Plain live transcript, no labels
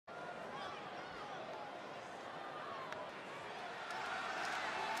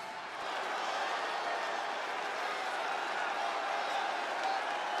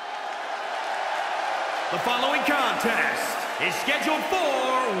The following contest is scheduled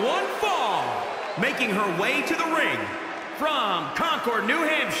for one fall. Making her way to the ring from Concord, New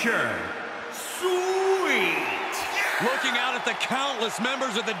Hampshire, Sweet. Looking out at the countless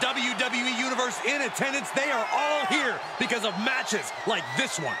members of the WWE Universe in attendance, they are all here because of matches like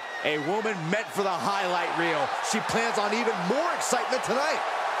this one. A woman meant for the highlight reel. She plans on even more excitement tonight.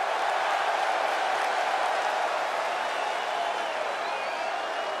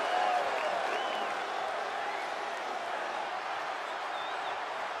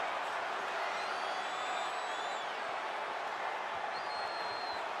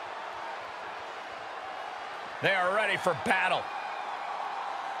 They are ready for battle.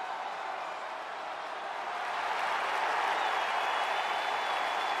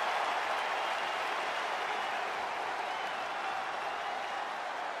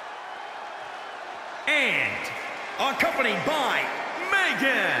 And accompanied by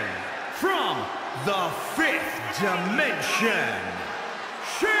Meagan from the Fifth Dimension,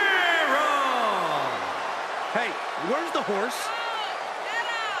 Cheryl. Hey, where's the horse?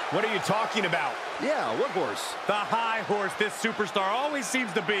 What are you talking about? Yeah, what horse? The high horse this superstar always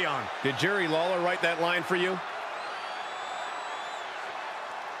seems to be on. Did Jerry Lawler write that line for you?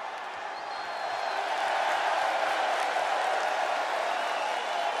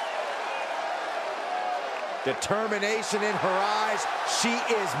 Determination in her eyes. She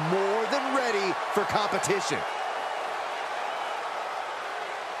is more than ready for competition.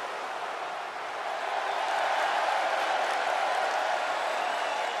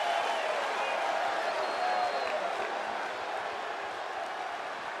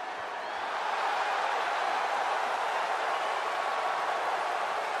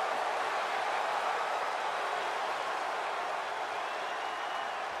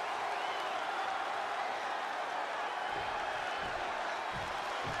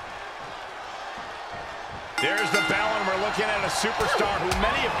 There's the bell, and we're looking at a superstar who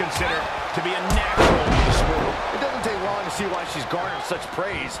many have considered to be a natural in the sport. It doesn't take long to see why she's garnered such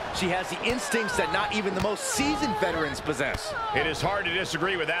praise. She has the instincts that not even the most seasoned veterans possess. It is hard to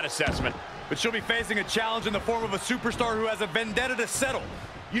disagree with that assessment. But she'll be facing a challenge in the form of a superstar who has a vendetta to settle.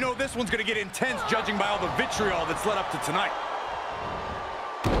 You know this one's going to get intense, judging by all the vitriol that's led up to tonight.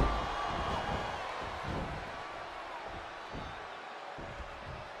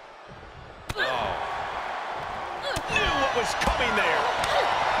 Was coming there.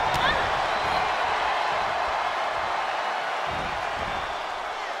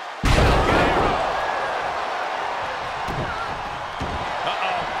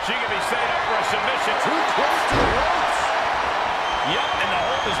 She can be set up for a submission. Too close to the ropes. Yep, and the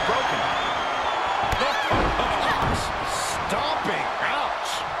hold is broken. Stomping.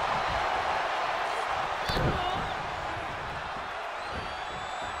 Ouch.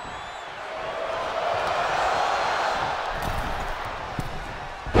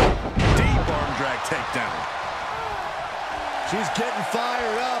 Takedown. She's getting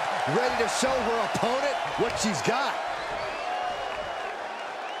fired up, ready to show her opponent what she's got.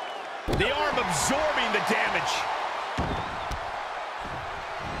 The arm absorbing the damage.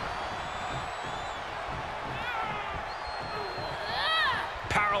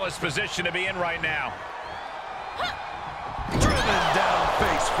 Powerless position to be in right now. Driven down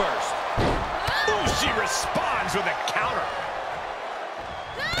face first. Ooh, she responds with a counter.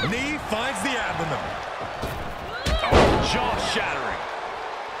 Knee finds the abdomen. Oh, jaw-shattering.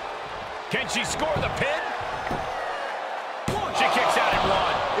 Can she score the pin? She kicks out at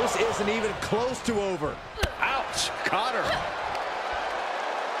one. This isn't even close to over. Ouch, caught her.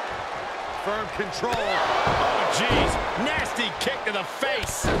 Firm control. Oh, jeez, nasty kick to the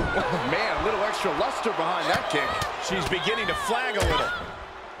face. Oh, man, a little extra luster behind that kick. She's beginning to flag a little.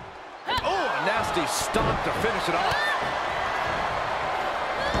 Oh, a nasty stomp to finish it off.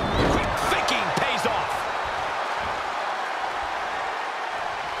 Thinking pays off.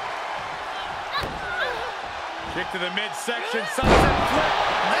 Kick to the midsection, sunset flip.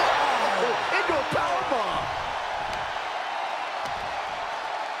 Oh, into a powerbomb.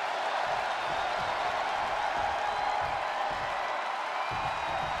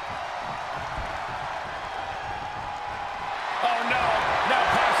 Oh no, now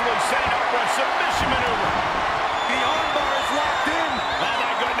possibly setting up for a submission maneuver. The armbar is locked in. Oh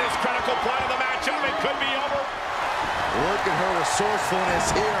my goodness, critical point of the matchup. It could be over. Look at her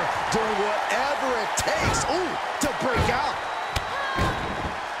resourcefulness here, doing whatever it takes, to break out.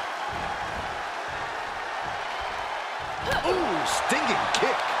 Stinging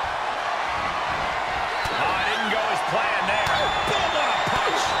kick. Oh, it didn't go as planned there. Boom, what a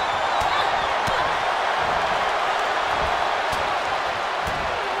punch.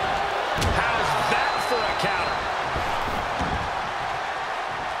 How's that for a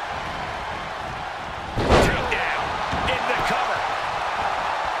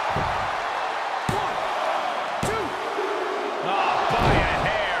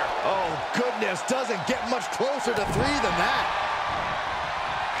closer to 3 than that.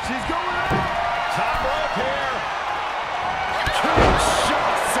 She's going up. Top rope here.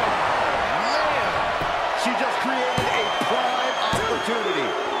 Man, she just created a prime opportunity.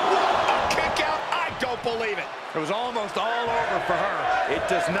 What a kick out. I don't believe it. It was almost all over for her. It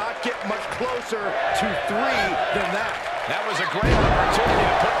does not get much closer to 3 than that. That was a great opportunity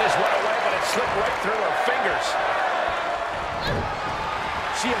to put this one away, but it slipped right through her fingers.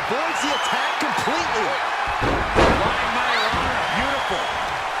 She avoids the attack completely. Flying money on her. Beautiful.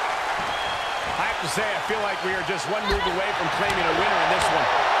 I have to say, I feel like we are just one move away from claiming a winner in this one.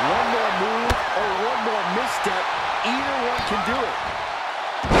 One more move or one more misstep, either one can do it.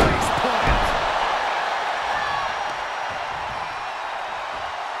 Face plant.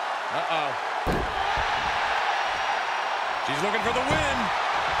 Uh-oh. She's looking for the win.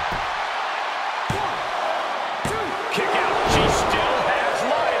 Kick out. She still has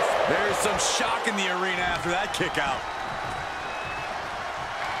life. There's some shock in the arena after that kick out.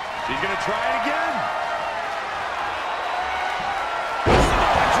 She's going to try it again.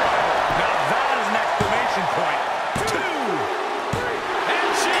 Now that is an exclamation point. 2.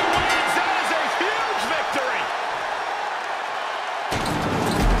 And she wins. That is a huge victory.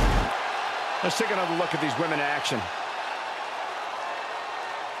 Let's take another look at these women in action.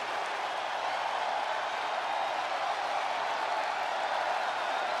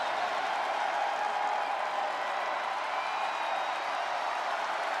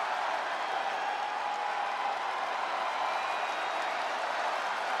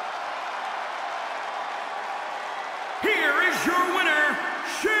 Here is your winner,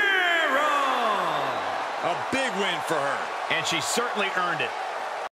 Cheryl. A big win for her. And she certainly earned it.